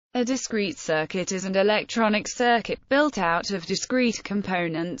A discrete circuit is an electronic circuit built out of discrete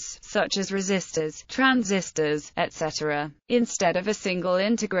components, such as resistors, transistors, etc., instead of a single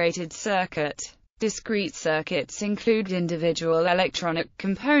integrated circuit. Discrete circuits include individual electronic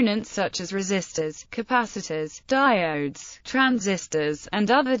components such as resistors, capacitors, diodes, transistors,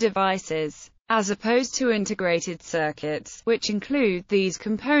 and other devices, as opposed to integrated circuits, which include these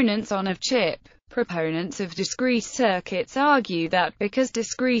components on a chip. Proponents of discrete circuits argue that because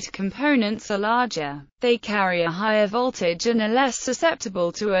discrete components are larger, they carry a higher voltage and are less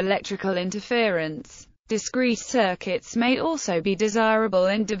susceptible to electrical interference. Discrete circuits may also be desirable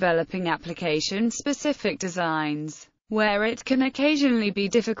in developing application-specific designs, where it can occasionally be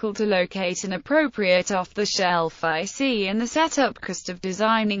difficult to locate an appropriate off-the-shelf IC and the setup cost of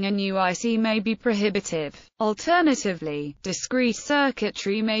designing a new IC may be prohibitive. Alternatively, discrete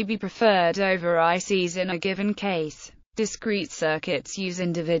circuitry may be preferred over ICs in a given case. Discrete circuits use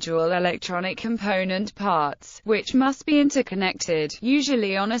individual electronic component parts, which must be interconnected,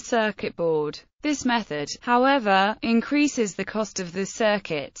 usually on a circuit board. This method, however, increases the cost of the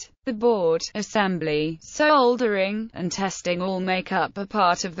circuit. The board, assembly, soldering, and testing all make up a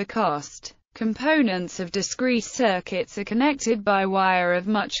part of the cost. Components of discrete circuits are connected by wire of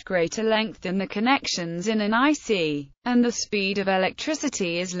much greater length than the connections in an IC, and the speed of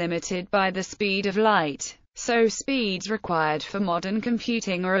electricity is limited by the speed of light. So speeds required for modern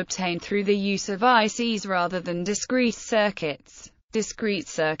computing are obtained through the use of ICs rather than discrete circuits. Discrete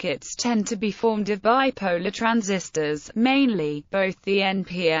circuits tend to be formed of bipolar transistors, mainly, both the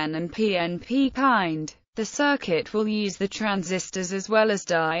NPN and PNP kind. The circuit will use the transistors as well as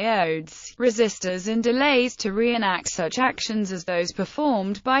diodes, resistors and delays to reenact such actions as those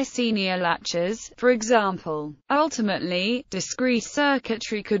performed by linear latches, for example. Ultimately, discrete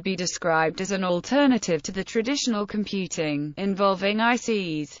circuitry could be described as an alternative to the traditional computing, involving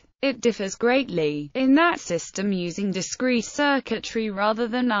ICs. It differs greatly, in that system using discrete circuitry rather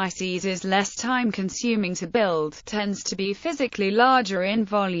than ICs is less time-consuming to build, tends to be physically larger in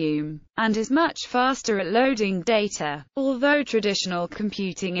volume, and is much faster at loading data. Although traditional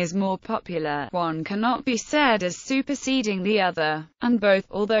computing is more popular, one cannot be said as superseding the other, and both,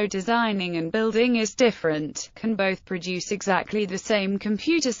 although designing and building is different, can both produce exactly the same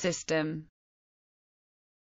computer system.